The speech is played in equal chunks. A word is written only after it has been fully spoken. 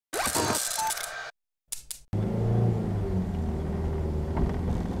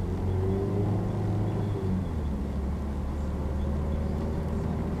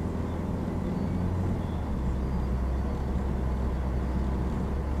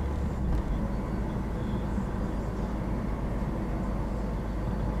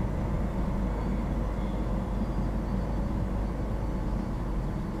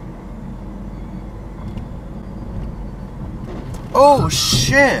Oh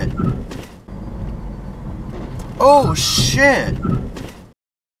shit! Oh shit!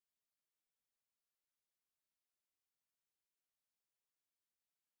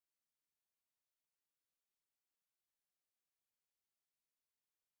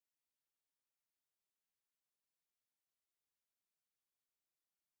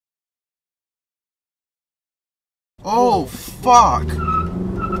 Oh fuck!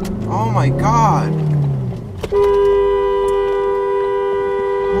 Oh my god!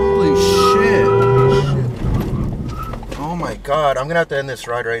 Holy shit! Oh my god, I'm gonna have to end this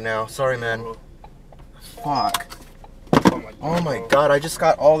ride right now. Sorry, man. Fuck. Oh my god, I just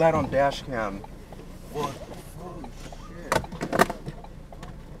got all that on Dashcam. What? Holy shit.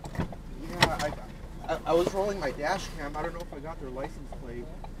 Yeah, I was rolling my Dashcam. I don't know if I got their license plate.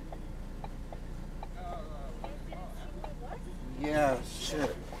 Yeah,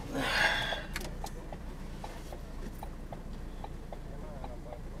 shit.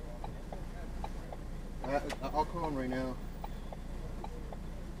 I'll call him right now.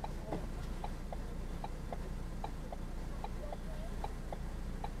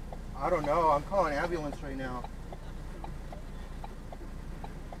 I don't know. I'm calling ambulance right now.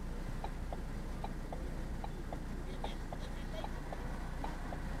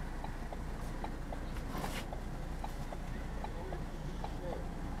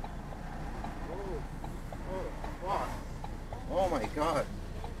 Oh my god.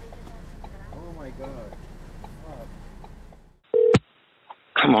 Oh my god.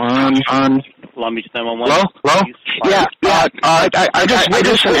 Come on. Long Beach 911. Hello? Yeah, I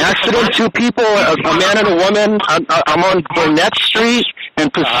just an accident. Two people, a man and a woman. I'm on Burnett Street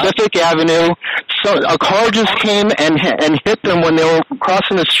and Pacific Avenue. So a car just came and hit them when they were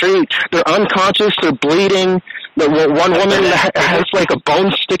crossing the street. They're unconscious. They're bleeding. One woman has like a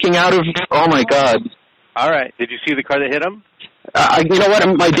bone sticking out of. Oh my god. All right. Did you see the car that hit him? You know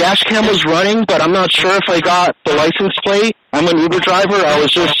what? My dash cam was running, but I'm not sure if I got the license plate. I'm an Uber driver. I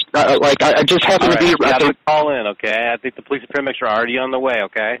was just I just happened to be. You have to call in, okay? I think the police and paramedics are already on the way,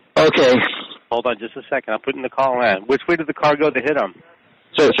 okay? Okay. Hold on just a second. I'm putting the call in. Which way did the car go that hit him?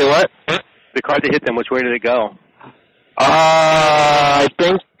 Say what? The car that hit them. Which way did it go? I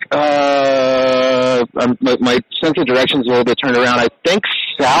think my sense of direction's a little bit turned around. I think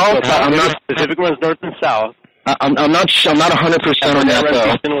south. I'm not. Pacific runs north and south. I'm not 100% on that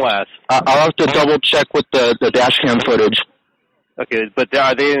though. East and west. I'll have to double check with the dash cam footage. Okay, but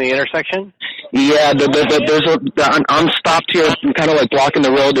are they in the intersection? Yeah, I'm stopped here, kind of like blocking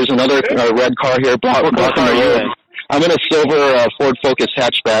the road. There's another red car here blocking the road. I'm in a silver Ford Focus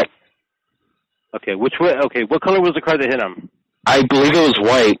hatchback. Okay, which way? Okay, what color was the car that hit him? I believe it was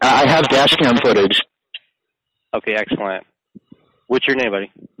white. I have dash cam footage. Okay, excellent. What's your name,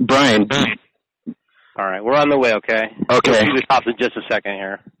 buddy? Brian. All right, we're on the way, okay? Okay. We'll see the cops in just a second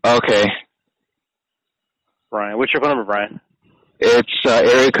here. Okay. Brian, what's your phone number, Brian? It's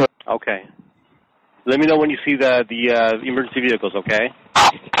area code. Okay. Let me know when you see the emergency vehicles, okay?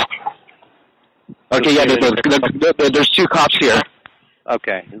 Okay, yeah, there's two cops here.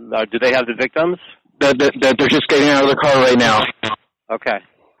 Okay. Do they have the victims? They're just getting out of the car right now. Okay.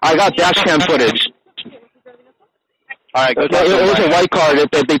 I got dash cam footage. All right, go talk to them. It was a white car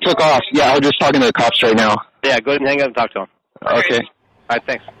that they took off. Yeah, I was just talking to the cops right now. Yeah, go ahead and hang up and talk to them. Okay. All right,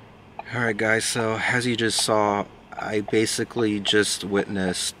 thanks. Alright guys, so as you just saw, I basically just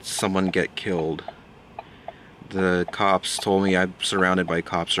witnessed someone get killed. The cops told me I'm surrounded by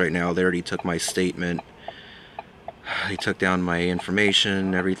cops right now. They already took my statement. They took down my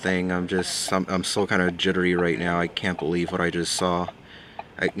information, everything. I'm still kind of jittery right now. I can't believe what I just saw.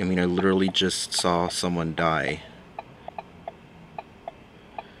 I mean, I literally just saw someone die.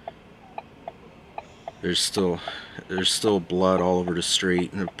 There's still blood all over the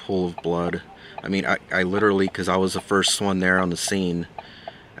street, and a pool of blood. I mean, I literally, because I was the first one there on the scene,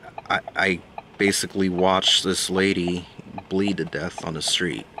 I basically watched this lady bleed to death on the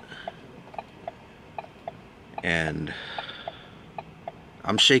street. And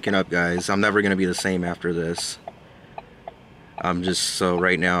I'm shaken up, guys. I'm never going to be the same after this.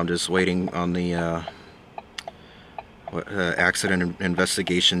 Right now I'm just waiting on the accident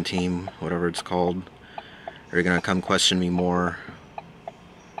investigation team, whatever it's called. They're gonna come question me more.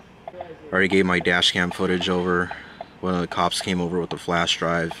 I already gave my dash cam footage over. One of the cops came over with the flash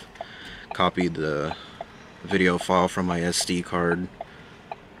drive, copied the video file from my SD card.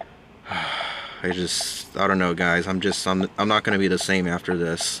 I don't know, guys. I'm not gonna be the same after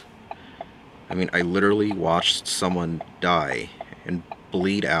this. I mean, I literally watched someone die and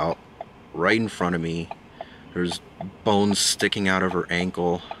bleed out right in front of me. There's bones sticking out of her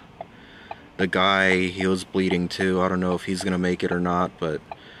ankle. The guy, he was bleeding too. I don't know if he's gonna make it or not, but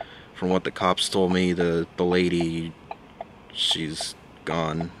from what the cops told me, the lady, she's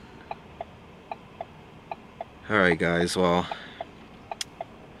gone. Alright guys, well,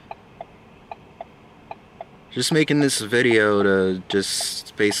 just making this video to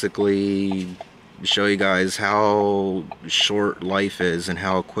just basically show you guys how short life is and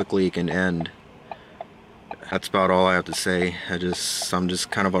how quickly it can end. That's about all I have to say. I'm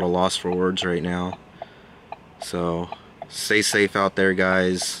just kind of at a loss for words right now. So, stay safe out there,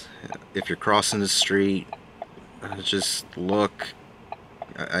 guys. If you're crossing the street, just look.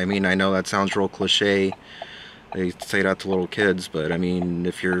 I mean, I know that sounds real cliche. They say that to little kids, but I mean,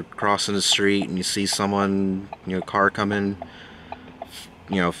 if you're crossing the street and you see someone, car coming,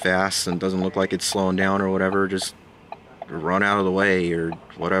 fast and doesn't look like it's slowing down or whatever, just run out of the way or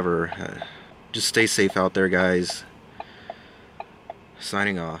whatever. Just stay safe out there, guys.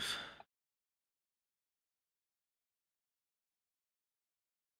 Signing off.